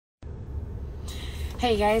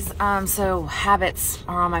Hey guys, so habits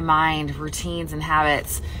are on my mind, routines and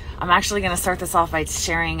habits. I'm actually going to start this off by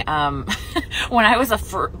sharing, when I was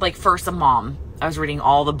first a mom, I was reading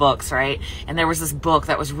all the books, right? And there was this book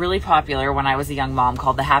that was really popular when I was a young mom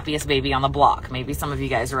called The Happiest Baby on the Block. Maybe some of you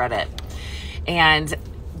guys read it. And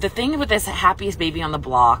the thing with this Happiest Baby on the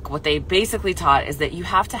Block, what they basically taught is that you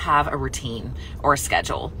have to have a routine or a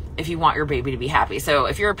schedule if you want your baby to be happy. So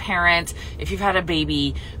if you're a parent, if you've had a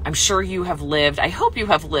baby, I'm sure you have lived, I hope you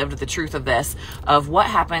have lived the truth of this, of what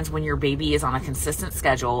happens when your baby is on a consistent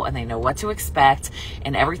schedule and they know what to expect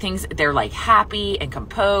and they're like happy and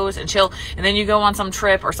composed and chill. And then you go on some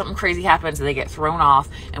trip or something crazy happens and they get thrown off.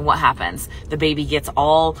 And what happens? The baby gets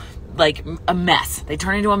all like a mess. They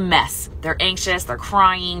turn into a mess. They're anxious, they're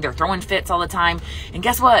crying, they're throwing fits all the time. And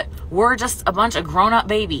guess what? We're just a bunch of grown-up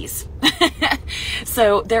babies.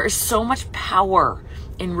 So there is so much power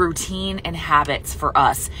in routine and habits for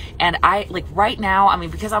us. And right now,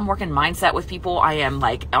 because I'm working mindset with people, I am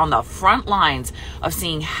like on the front lines of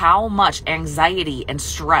seeing how much anxiety and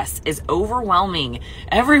stress is overwhelming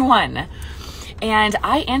everyone. And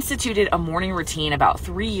I instituted a morning routine about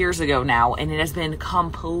 3 years ago now, and it has been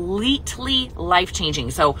completely life-changing.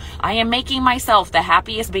 So I am making myself the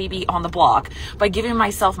happiest baby on the block by giving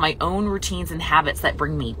myself my own routines and habits that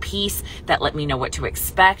bring me peace, that let me know what to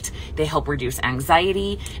expect. They help reduce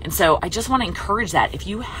anxiety. And so I just want to encourage that. If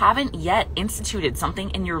you haven't yet instituted something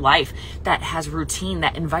in your life that has routine,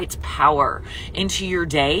 that invites power into your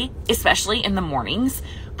day, especially in the mornings,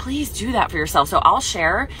 please do that for yourself. So I'll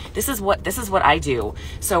share, this is what I do.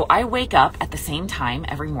 So I wake up at the same time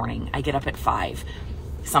every morning. I get up at 5.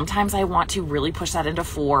 Sometimes I want to really push that into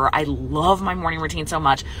 4. I love my morning routine so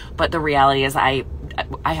much, but the reality is I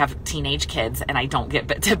have teenage kids and I don't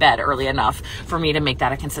get to bed early enough for me to make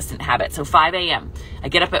that a consistent habit. So 5 a.m. I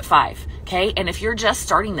get up at 5. Okay. And if you're just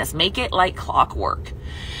starting this, make it like clockwork.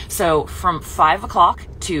 So from 5 o'clock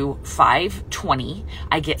to 5:20,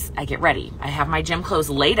 I get ready. I have my gym clothes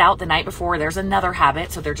laid out the night before. There's another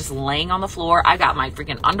habit. So they're just laying on the floor. I got my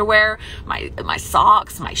freaking underwear, my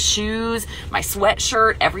socks, my shoes, my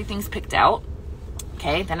sweatshirt, everything's picked out.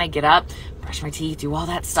 Okay. Then I get up, brush my teeth, do all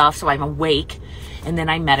that stuff. So I'm awake, and then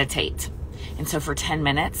I meditate. And so for 10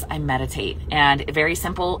 minutes, I meditate. And very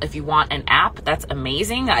simple. If you want an app, that's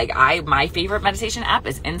amazing. My favorite meditation app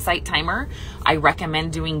is Insight Timer. I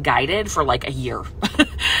recommend doing guided for like a year.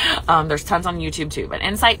 There's tons on YouTube too, but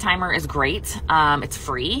Insight Timer is great. It's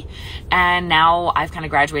free. And now I've kind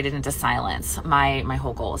of graduated into silence. My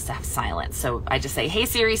whole goal is to have silence. So I just say, hey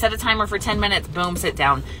Siri, set a timer for 10 minutes. Boom, sit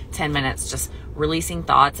down, 10 minutes, just releasing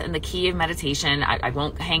thoughts. And the key of meditation, I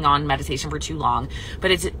won't hang on meditation for too long,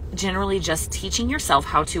 but it's generally just teaching yourself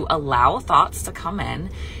how to allow thoughts to come in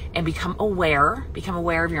and become aware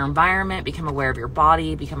of your environment, become aware of your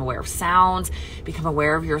body, become aware of sounds, become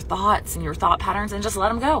aware of your thoughts and your thought patterns, and just let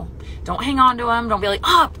them go. Don't hang on to them. Don't be like,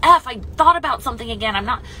 oh, I thought about something again.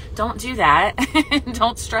 Don't do that.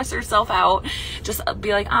 Don't stress yourself out. Just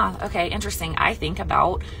be like, okay, interesting. I think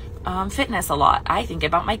about fitness a lot. I think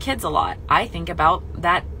about my kids a lot. I think about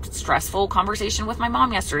that stressful conversation with my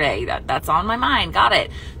mom yesterday. That's on my mind. Got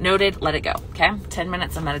it. Noted. Let it go. Okay. 10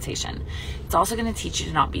 minutes of meditation. It's also going to teach you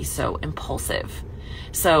to not be so impulsive.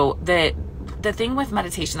 So the thing with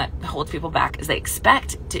meditation that holds people back is they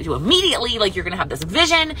expect to do immediately, like you're going to have this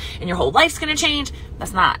vision and your whole life's going to change.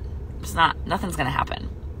 Nothing's going to happen.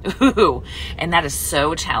 Ooh, and that is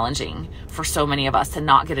so challenging for so many of us to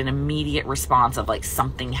not get an immediate response of like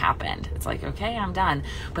something happened. It's like, okay, I'm done.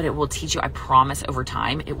 But it will teach you, I promise over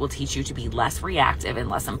time, it will teach you to be less reactive and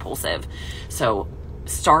less impulsive. So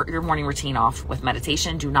start your morning routine off with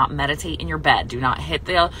meditation. Do not meditate in your bed. Do not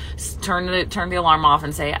turn the alarm off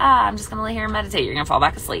and say, I'm just going to lay here and meditate. You're going to fall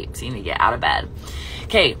back asleep. So you need to get out of bed.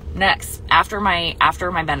 Okay. Next, after my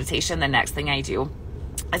meditation, the next thing I do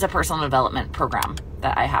is a personal development program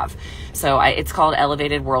that I have. So it's called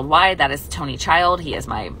Elevated Worldwide. That is Tony Child. He is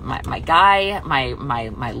my guy,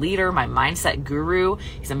 my leader, my mindset guru.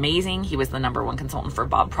 He's amazing. He was the #1 consultant for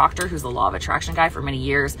Bob Proctor, who's the law of attraction guy for many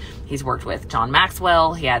years. He's worked with John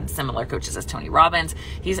Maxwell. He had similar coaches as Tony Robbins.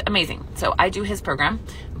 He's amazing. So I do his program.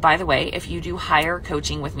 By the way, if you do higher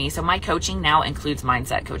coaching with me, so my coaching now includes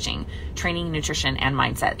mindset coaching, training, nutrition, and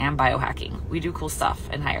mindset, and biohacking. We do cool stuff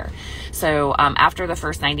in higher. So after the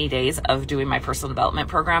first 90 days of doing my personal development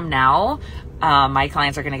program, now my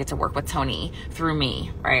clients are going to get to work with Tony through me,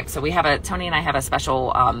 right? So Tony and I have a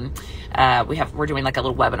special, we're doing like a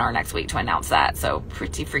little webinar next week to announce that. So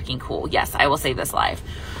pretty freaking cool. Yes, I will say this live.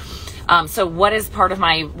 So what is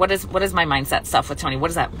my mindset stuff with Tony? What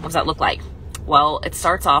does that look like? Well, it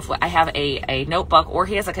starts off with, I have a notebook, or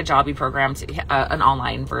he has a Kajabi program, an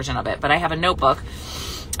online version of it, but I have a notebook.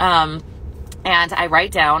 And I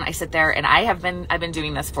write down, I sit there, and I've been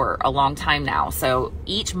doing this for a long time now. So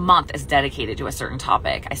each month is dedicated to a certain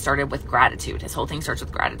topic. I started with gratitude. His whole thing starts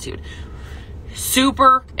with gratitude.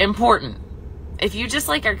 Super important. If you just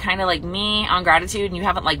like are kind of like me on gratitude and you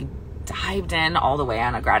haven't like dived in all the way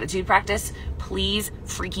on a gratitude practice, please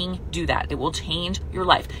freaking do that. It will change your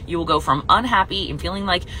life. You will go from unhappy and feeling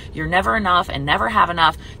like you're never enough and never have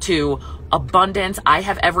enough to abundance. I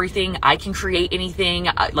have everything. I can create anything.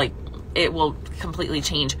 It will completely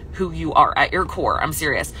change who you are at your core. I'm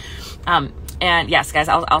serious. And yes, guys,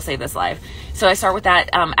 I'll save this live. So I start with that.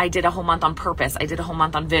 I did a whole month on purpose. I did a whole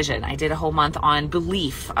month on vision. I did a whole month on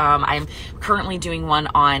belief. I'm currently doing one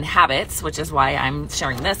on habits, which is why I'm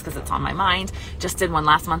sharing this, because it's on my mind. Just did one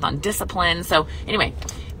last month on discipline. So anyway,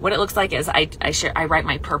 what it looks like is I write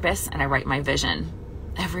my purpose and I write my vision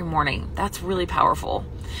every morning. That's really powerful.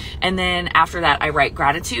 And then after that, I write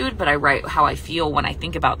gratitude, but I write how I feel when I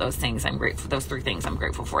think about those things. I'm grateful for those 3 things I'm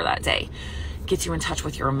grateful for that day. Gets you in touch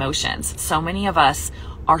with your emotions. So many of us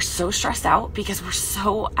are so stressed out because we're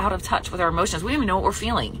so out of touch with our emotions. We don't even know what we're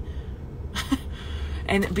feeling.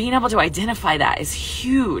 And being able to identify that is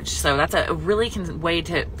huge. So that's a really good way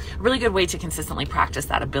to consistently practice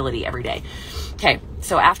that ability every day. Okay,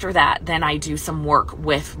 so after that, then I do some work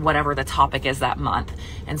with whatever the topic is that month.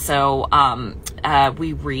 And so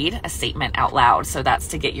we read a statement out loud. So that's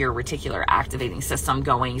to get your reticular activating system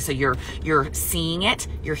going. So you're seeing it,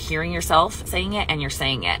 you're hearing yourself saying it, and you're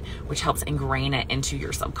saying it, which helps ingrain it into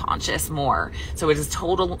your subconscious more. So it is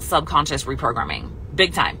total subconscious reprogramming,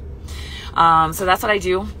 big time. So that's what I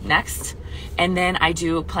do next. And then I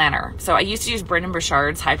do a planner. So I used to use Brendon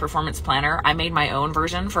Burchard's high performance planner. I made my own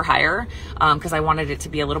version for hire, because I wanted it to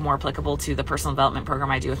be a little more applicable to the personal development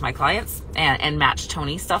program I do with my clients, and match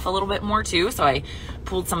Tony's stuff a little bit more too. So I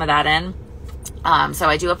pulled some of that in. So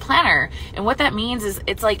I do a planner, and what that means is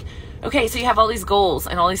it's like, okay, so you have all these goals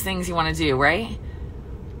and all these things you want to do, right?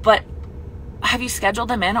 But have you scheduled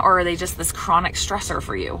them in, or are they just this chronic stressor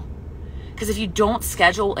for you? Because if you don't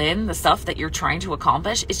schedule in the stuff that you're trying to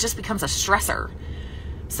accomplish, it just becomes a stressor.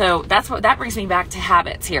 So that brings me back to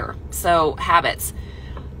habits here. So habits,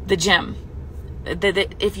 the gym.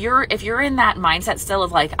 If you're in that mindset still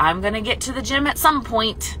of like, I'm going to get to the gym at some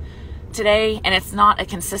point today, and it's not a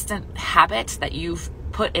consistent habit that you've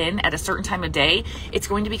put in at a certain time of day, it's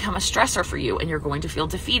going to become a stressor for you and you're going to feel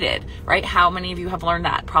defeated, right? How many of you have learned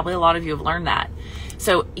that? Probably a lot of you have learned that.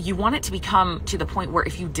 So you want it to become to the point where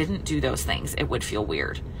if you didn't do those things, it would feel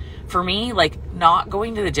weird. For me, like not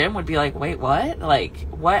going to the gym would be like, wait, what? Like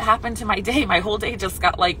what happened to my day? My whole day just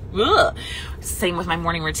got like, ugh. Same with my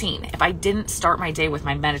morning routine. If I didn't start my day with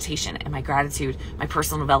my meditation and my gratitude, my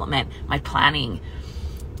personal development, my planning,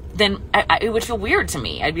 then it would feel weird to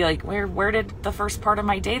me. I'd be like, where did the first part of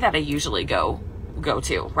my day that I usually go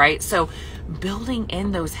to, right? So building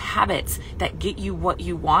in those habits that get you what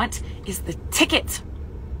you want is the ticket.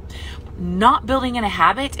 Not building in a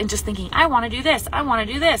habit and just thinking, I want to do this, I want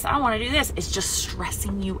to do this, I want to do this. It's just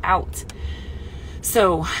stressing you out.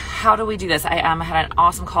 So how do we do this? I had an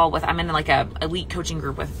awesome call I'm in like a elite coaching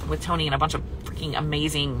group with Tony and a bunch of freaking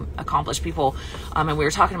amazing accomplished people. And we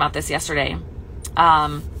were talking about this yesterday.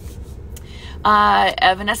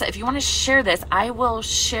 Vanessa, if you want to share this, I will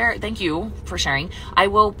share. Thank you for sharing. I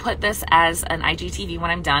will put this as an IGTV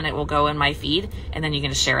when I'm done. It will go in my feed, and then you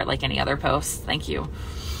can just share it like any other post. Thank you.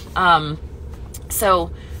 Now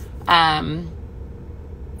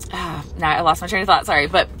I lost my train of thought. Sorry.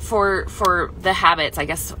 But for the habits, I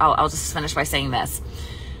guess I'll just finish by saying this.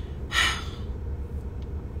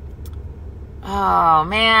 Oh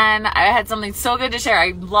man, I had something so good to share. I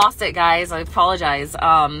lost it, guys. I apologize.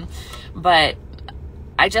 But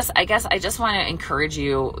I guess I just want to encourage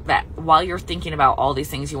you that while you're thinking about all these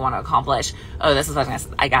things you want to accomplish,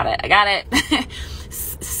 I got it.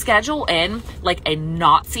 Schedule in like a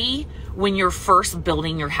Nazi when you're first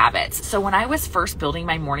building your habits. So when I was first building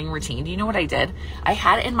my morning routine, do you know what I did? I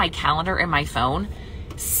had it in my calendar in my phone,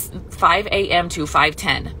 5 a.m. to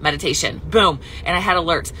 5:10 meditation, boom. And I had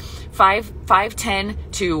alerts, 5:10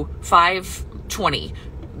 to 5:20.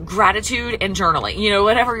 Gratitude and journaling,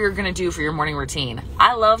 whatever you're going to do for your morning routine.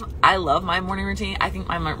 I love my morning routine. I think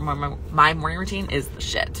my morning routine is the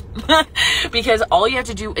shit because all you have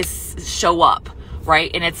to do is show up, right?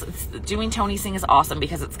 And it's doing Tony's thing is awesome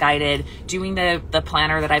because it's guided. Doing the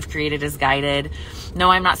planner that I've created is guided. No,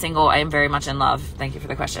 I'm not single. I am very much in love. Thank you for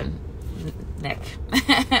the question, Nick.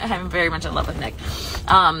 I'm very much in love with Nick.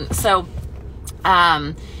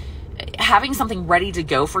 having something ready to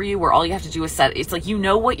go for you where all you have to do is set, it's like, you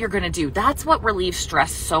know what you're going to do. That's what relieves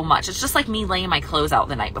stress so much. It's just like me laying my clothes out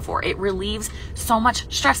the night before. It relieves so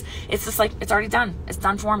much stress. It's just like, it's already done. It's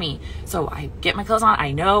done for me. So I get my clothes on.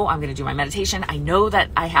 I know I'm going to do my meditation. I know that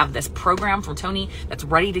I have this program from Tony that's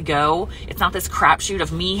ready to go. It's not this crapshoot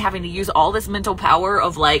of me having to use all this mental power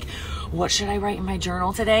of like, what should I write in my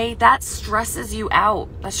journal today? That stresses you out.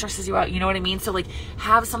 That stresses you out. You know what I mean? So like,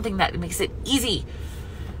 have something that makes it easy.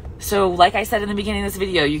 So like I said in the beginning of this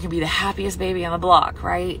video, you can be the happiest baby on the block,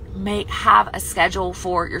 right? Have a schedule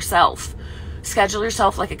for yourself. Schedule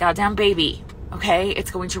yourself like a goddamn baby, okay?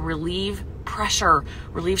 It's going to relieve pressure,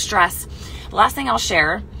 relieve stress. Last thing I'll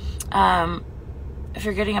share, if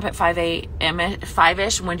you're getting up at 5 a.m.,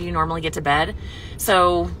 5-ish, when do you normally get to bed?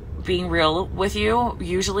 So being real with you,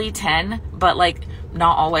 usually 10, but like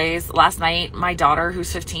not always. Last night, my daughter,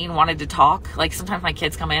 who's 15, wanted to talk. Like sometimes my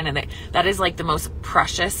kids come in and that is like the most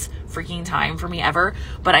precious freaking time for me ever,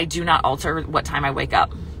 but I do not alter what time I wake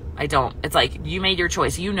up. I don't. It's like, you made your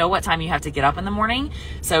choice. You know what time you have to get up in the morning.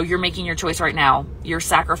 So you're making your choice right now. You're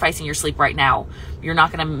sacrificing your sleep right now. You're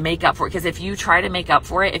not going to make up for it. Because if you try to make up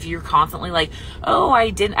for it, if you're constantly like, oh,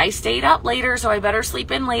 I stayed up later, so I better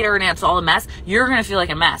sleep in later, and it's all a mess, you're going to feel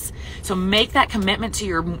like a mess. So make that commitment to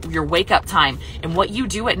your wake up time. And what you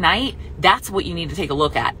do at night, that's what you need to take a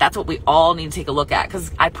look at. That's what we all need to take a look at.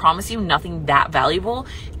 Because I promise you, nothing that valuable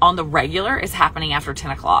on the regular is happening after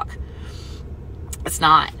 10 o'clock. It's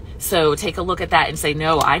not. So take a look at that and say,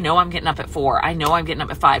 no, I know I'm getting up at 4. I know I'm getting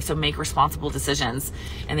up at 5. So make responsible decisions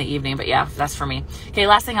in the evening. But yeah, that's for me. Okay.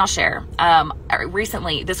 Last thing I'll share.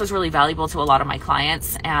 Recently, this was really valuable to a lot of my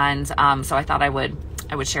clients. And, so I thought I would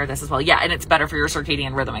share this as well. Yeah. And it's better for your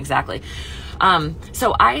circadian rhythm. Exactly.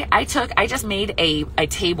 So I just made a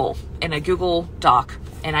table in a Google Doc,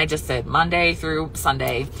 and I just said Monday through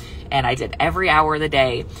Sunday. And I did every hour of the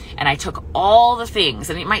day, and I took all the things,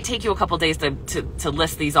 and it might take you a couple days to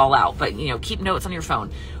list these all out, but you know, keep notes on your phone.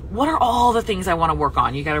 What are all the things I want to work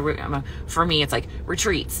on? You got to, for me, it's like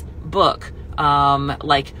retreats, book,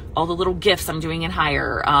 like all the little gifts I'm doing in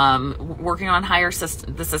Hire, working on Hire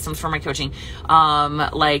the systems for my coaching,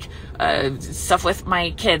 like, stuff with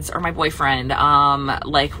my kids or my boyfriend,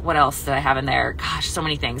 like what else did I have in there? Gosh, so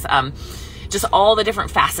many things. Just all the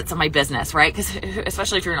different facets of my business, right? Because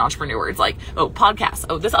especially if you're an entrepreneur, it's like, oh, podcast,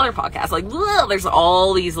 oh, this other podcast, like, ugh, there's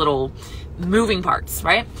all these little moving parts,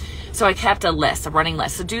 right? So I kept a list, a running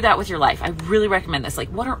list. So do that with your life. I really recommend this. Like,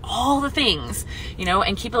 what are all the things, you know,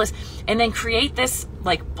 and keep a list, and then create this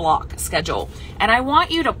like block schedule. And I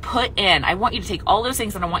want you to I want you to take all those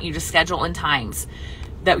things, and I want you to schedule in times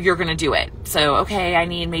that you're going to do it. So, okay, I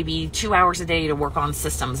need maybe 2 hours a day to work on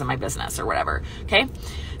systems in my business or whatever. Okay.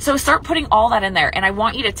 So start putting all that in there. And I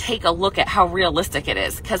want you to take a look at how realistic it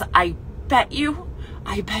is. Because I bet you,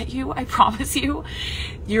 I promise you,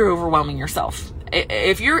 you're overwhelming yourself.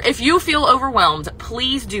 If you feel overwhelmed,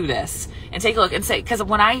 please do this and take a look and say, because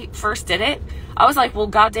when I first did it, I was like, well,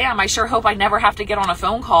 goddamn, I sure hope I never have to get on a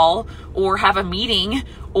phone call or have a meeting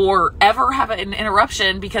or ever have an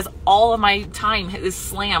interruption, because all of my time is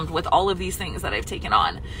slammed with all of these things that I've taken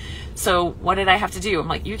on. So what did I have to do? I'm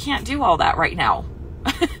like, you can't do all that right now.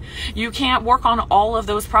 You can't work on all of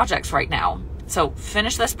those projects right now. So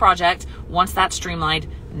finish this project. Once that's streamlined,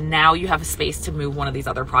 now you have a space to move one of these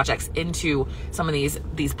other projects into some of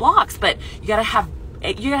these blocks. But you gotta have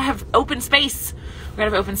open space. We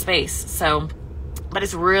gotta have open space. So, but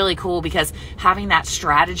it's really cool because having that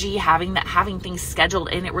strategy, having things scheduled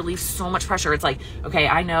in, it relieves so much pressure. It's like, okay,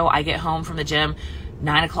 I know I get home from the gym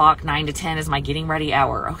 9 o'clock, 9 to 10 is my getting ready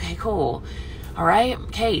hour. Okay, cool. All right.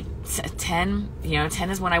 Okay. 10, 10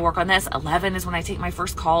 is when I work on this. 11 is when I take my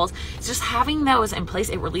first calls. It's just having those in place.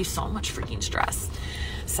 It relieves so much freaking stress.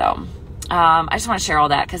 So, I just want to share all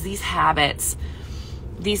that, because these habits,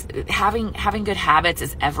 having good habits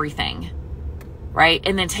is everything, right?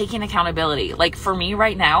 And then taking accountability. Like for me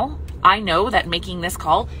right now, I know that making this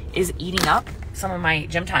call is eating up some of my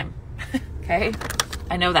gym time. Okay.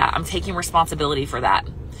 I know that. I'm taking responsibility for that.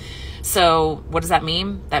 So what does that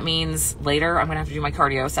mean? That means later I'm going to have to do my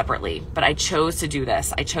cardio separately, but I chose to do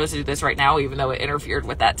this. I chose to do this right now, even though it interfered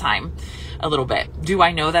with that time a little bit. Do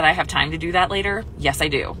I know that I have time to do that later? Yes, I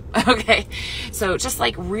do. Okay. So just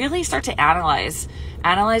like really start to analyze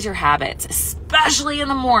your habits, especially in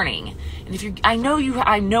the morning. And if I know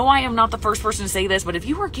I am not the first person to say this, but if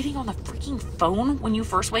you are getting on the freaking phone when you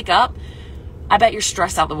first wake up, I bet you're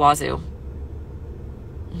stressed out the wazoo.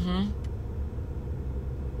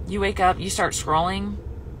 You wake up, you start scrolling.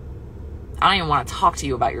 I don't even want to talk to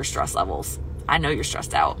you about your stress levels. I know you're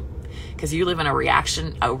stressed out because you live in a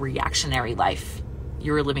reactionary life.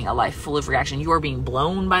 You're living a life full of reaction. You are being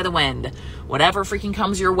blown by the wind. Whatever freaking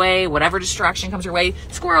comes your way, whatever distraction comes your way,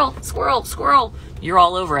 squirrel, squirrel, squirrel, you're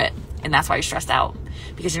all over it. And that's why you're stressed out,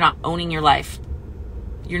 because you're not owning your life.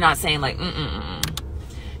 You're not saying like,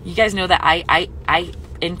 You guys know that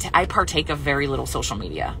I partake of very little social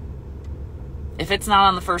media. If it's not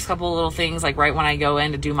on the first couple of little things, like right when I go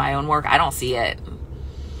in to do my own work, I don't see it.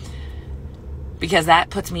 Because that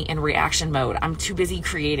puts me in reaction mode. I'm too busy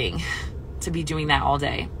creating to be doing that all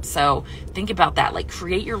day. So think about that. Like,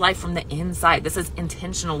 create your life from the inside. This is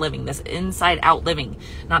intentional living, this inside out living,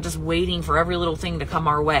 not just waiting for every little thing to come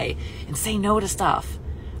our way. And say no to stuff.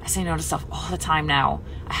 I say no to stuff all the time now.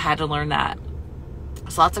 I had to learn that.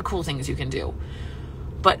 There's lots of cool things you can do.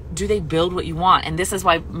 But do they build what you want? And this is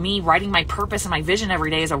why me writing my purpose and my vision every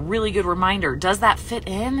day is a really good reminder. Does that fit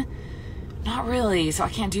in? Not really. So I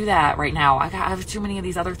can't do that right now. I have too many of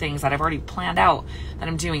these other things that I've already planned out that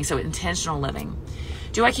I'm doing. So intentional living.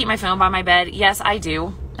 Do I keep my phone by my bed? Yes, I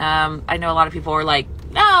do. I know a lot of people are like,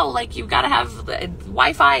 no, like you've got to have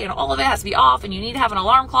Wi-Fi and all of it has to be off and you need to have an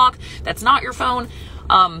alarm clock that's not your phone.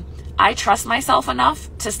 I trust myself enough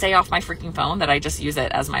to stay off my freaking phone that I just use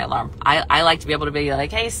it as my alarm. I like to be able to be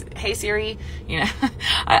like, hey Siri, you know,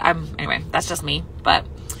 anyway, that's just me. But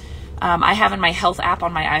I have in my health app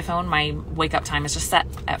on my iPhone, my wake up time is just set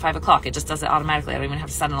at 5 o'clock. It just does it automatically. I don't even have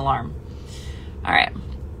to set an alarm. All right.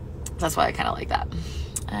 That's why I kind of like that.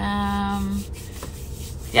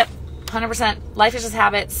 Yep. 100%. Life is just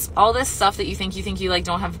habits. All this stuff that you think you like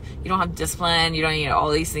don't have discipline. You don't, all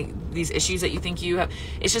these things, these issues that you think you have.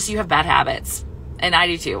 It's just, you have bad habits. And I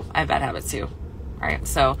do too. I have bad habits too. All right.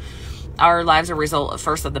 So our lives are a result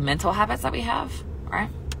first of the mental habits that we have. All right.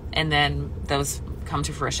 And then those come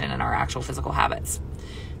to fruition in our actual physical habits.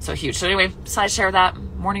 So huge. So anyway, so I share that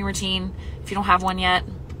morning routine. If you don't have one yet,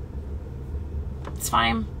 it's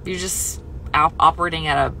fine. You're just operating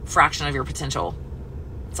at a fraction of your potential.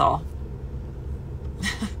 That's all.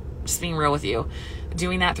 Just being real with you.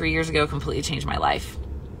 Doing that 3 years ago completely changed my life.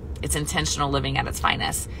 It's intentional living at its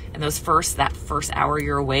finest. And that first hour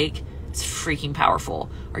you're awake, it's freaking powerful.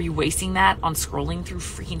 Are you wasting that on scrolling through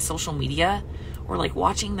freaking social media? Or like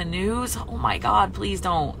watching the news? Oh my God, please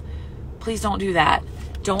don't. Please don't do that.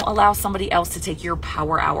 Don't allow somebody else to take your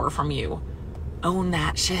power hour from you. Own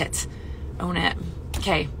that shit. Own it.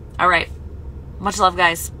 Okay. All right. Much love,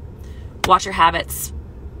 guys. Watch your habits.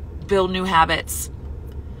 Build new habits.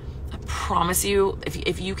 I promise you,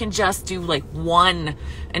 if you can just do like one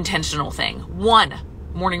intentional thing, one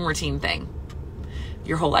morning routine thing,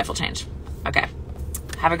 your whole life will change. Okay.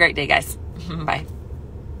 Have a great day, guys. Bye.